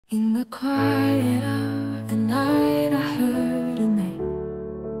In the quiet of the night I heard a name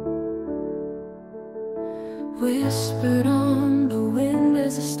whispered on the wind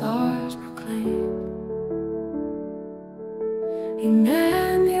as the stars proclaim.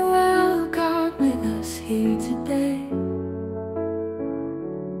 Emmanuel, God with us here today,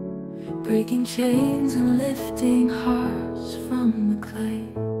 breaking chains and lifting hearts from the clay.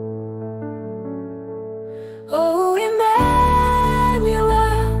 Oh, Emmanuel,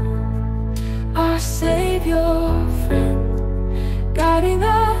 our Savior friend, guiding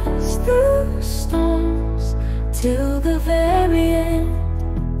us through storms till the very end.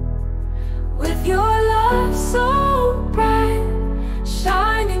 With your love so bright,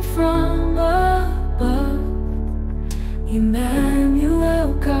 shining from above,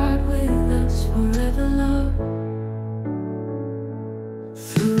 Emmanuel, God with us forever, love.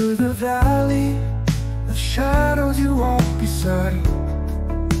 Through the valley of shadows you walk beside,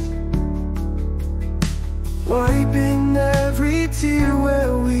 wiping every tear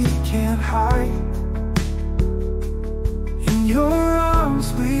where we can't hide. In your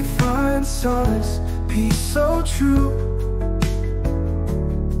arms we find solace, peace so true.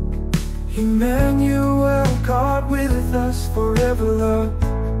 Emmanuel, God with us forever, love.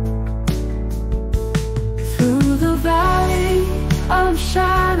 Through the valley of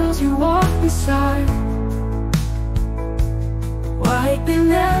shadows you walk beside,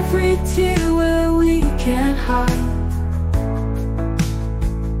 wiping every tear where we can't hide.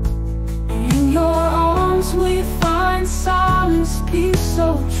 In your arms we find solace, peace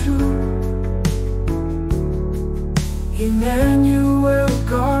so true. Emmanuel,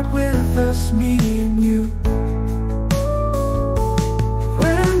 God with us, me and you.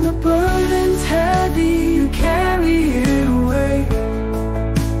 When the burden's heavy, you carry it away.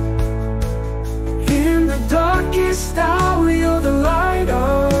 In the darkest hour, you're the light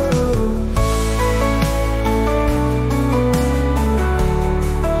of.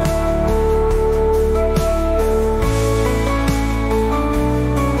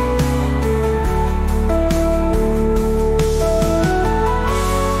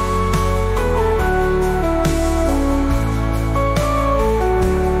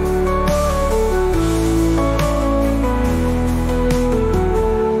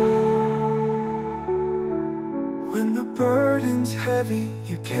 When the burden's heavy,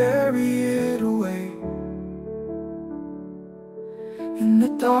 you carry it away. In the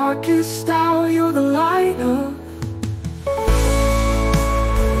darkest hour, you're the light of.